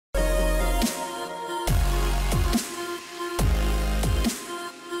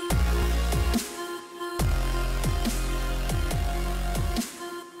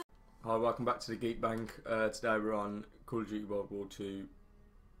Welcome back to the Geek Bank. Today we're on Call of Duty WW2.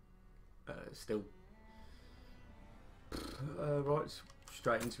 Still. Right,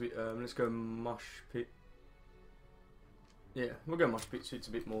 straight into it. Let's go Mosh Pit. Yeah, we'll go Mosh Pit so it's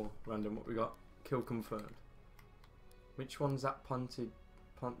a bit more random what we got. Kill confirmed. Which one's that Point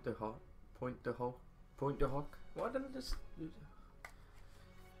de Hoc? Why don't I just...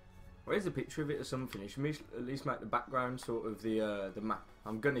 Where's the picture of it or something? It should at least make the background sort of the map.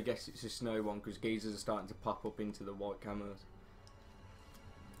 I'm gonna guess it's a snow one because geezers are starting to pop up into the white cameras.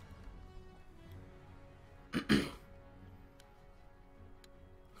 I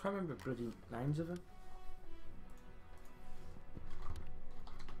can't remember bloody names of them.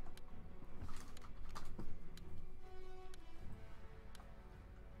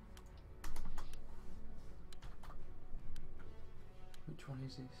 Which one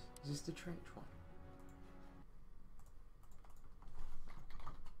is this? Is this the trench one?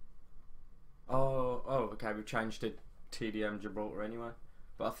 Oh, okay, we've changed to TDM Gibraltar anyway.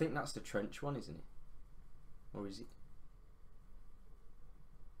 But I think that's the trench one, isn't it? Or is it?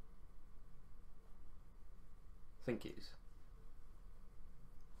 I think it is.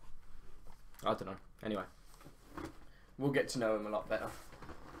 I don't know. Anyway, we'll get to know him a lot better.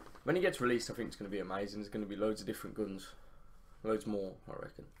 When he gets released, I think it's going to be amazing. There's going to be loads of different guns. Loads more, I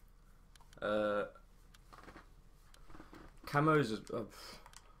reckon. Camos,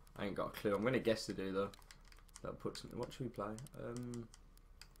 I ain't got a clue. I'm going to guess to do though. That'll put something. What should we play?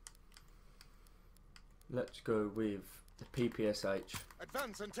 Let's go with the PPSH.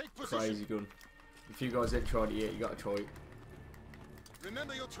 Advance and take position. Crazy gun. If you guys ain't tried it yet, you got to try it.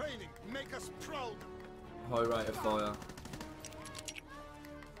 Remember your training. Make us proud. High rate of fire.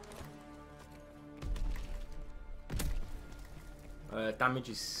 Damage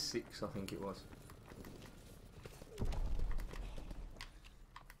is 6, I think it was.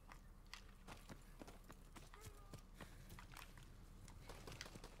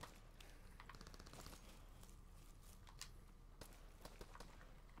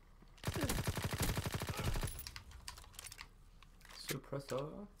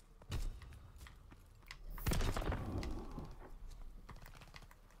 Suppressor.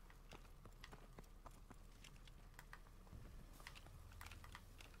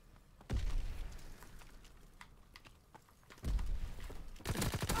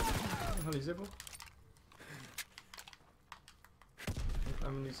 How many zibble? How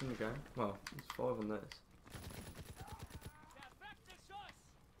many's in the game? Well, there's 5 on this.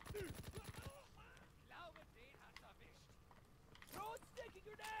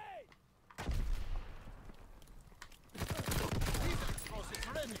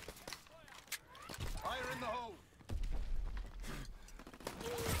 Fire in the hole.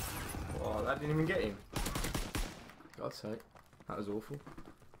 Oh, that didn't even get him. God's sake, that was awful.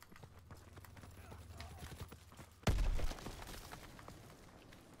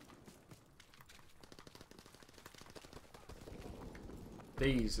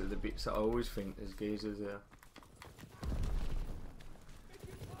 These are the bits that I always think there's geezers there.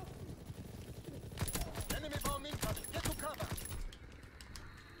 Enemy bomb incoming. Get to cover.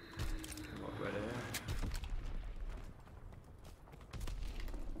 Right where they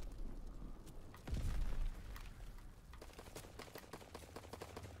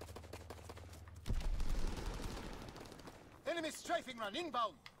are. Enemy strafing run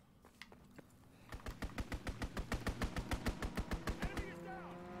inbound.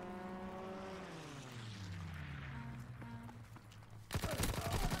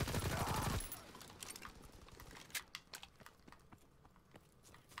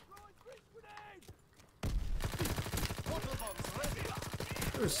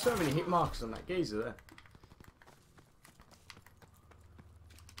 There were so many hit marks on that geezer there.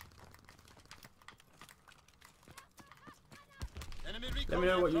 Let me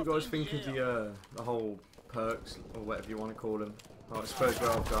know what you guys think of the whole perks, or whatever you want to call them. Like, I suppose where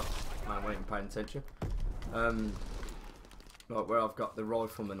I've got... Man, I wasn't paying attention. Like where I've got the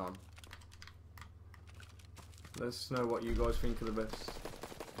rifleman on. Let us know what you guys think of the best.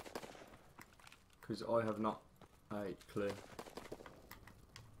 Because I have not a clue.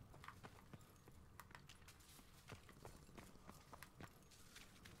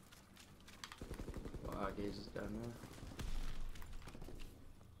 Our geezers down there.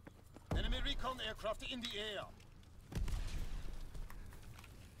 Enemy recon aircraft in the air.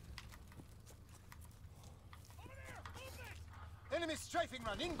 Enemy strafing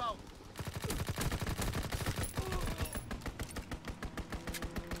run inbound.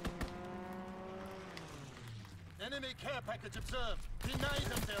 Enemy care package observed. Deny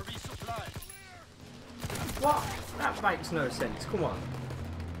them their resupply. What? That makes no sense. Come on.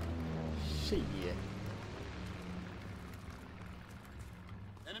 See ya.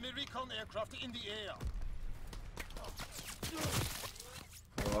 Enemy recon aircraft in the air.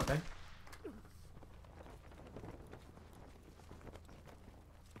 Alright then.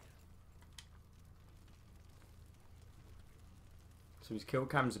 So his kill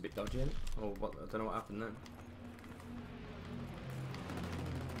cam's a bit dodgy, isn't it? Or what? I don't know what happened then.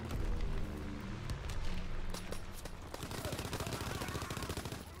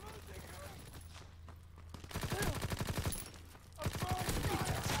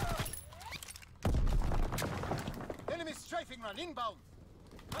 Enemy strafing run inbound.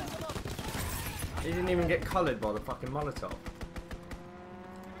 Line them up. He didn't even get collared by the fucking Molotov.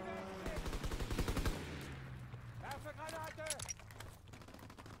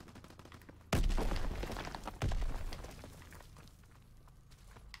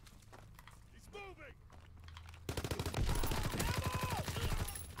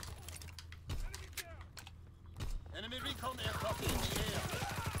 Enemy recon aircraft in the air.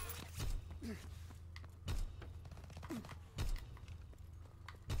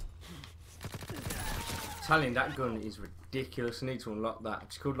 Telling that gun is ridiculous. I need to unlock that.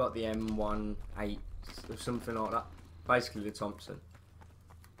 It's called like the M18 or something like that. Basically the Thompson.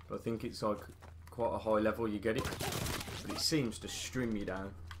 But I think it's like quite a high level you get it. But it seems to string you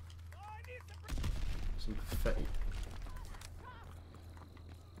down. Some pathetic.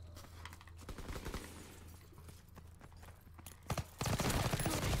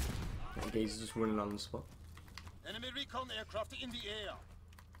 That geezer's just running on the spot. Enemy recon aircraft in the air.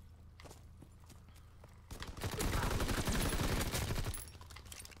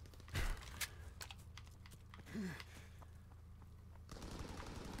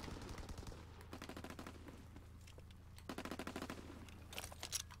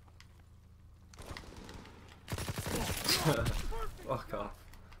 Fuck off.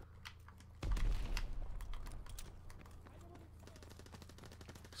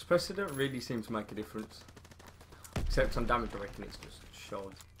 Suppressor don't really seem to make a difference. Except on damage, I reckon it's just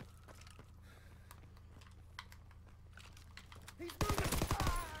shard.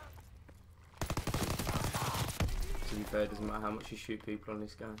 To be fair, it doesn't matter how much you shoot people on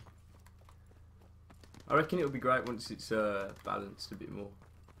this game. I reckon it'll be great once it's balanced a bit more.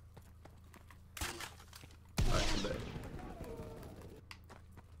 Actually.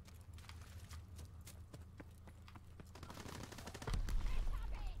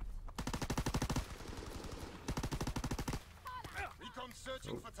 Recon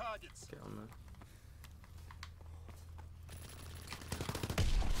searching for targets. Get on there.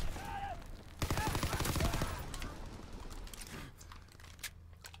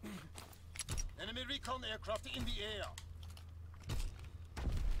 Enemy recon aircraft in the air.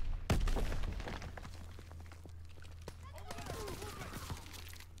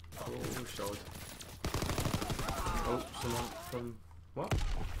 Oh, shot. Oh, someone from... What?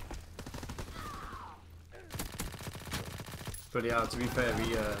 But yeah, to be fair,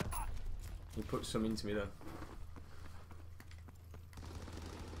 he put some into me though.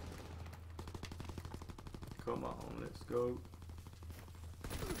 Come on, let's go.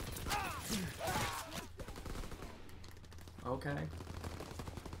 Okay.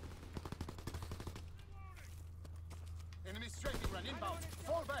 Enemy strafing run inbound.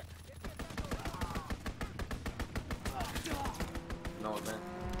 Fall back. No, man.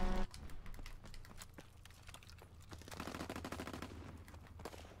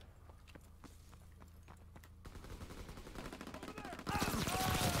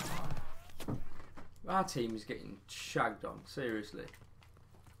 Our team is getting shagged on, seriously.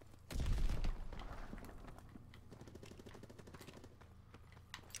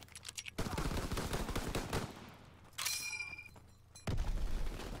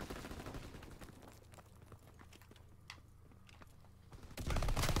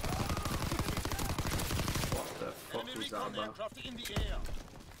 What the fuck Enemy was that recon about? aircraft in the air.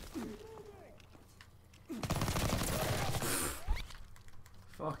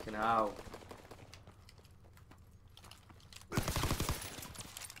 Fucking hell.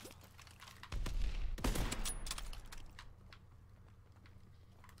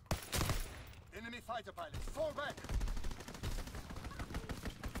 Enemy fighter pilot. Fall back.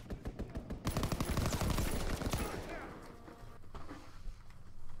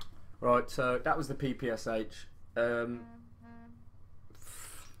 Right, so that was the PPSH.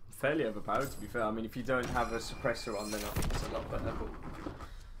 Fairly overpowered, to be fair. I mean, if you don't have a suppressor on, then I think it's a lot better. But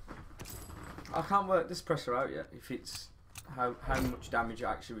I can't work this suppressor out yet. If it's how much damage it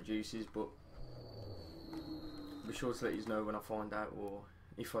actually reduces, but I'll be sure to let you know when I find out, or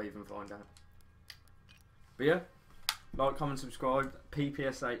if I even find out. But yeah, Like, comment, subscribe.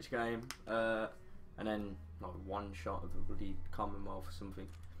 PPSH game. And then like one shot of a bloody Commonwealth or something.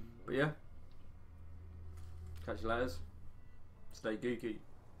 But yeah. Catch you later. Stay geeky.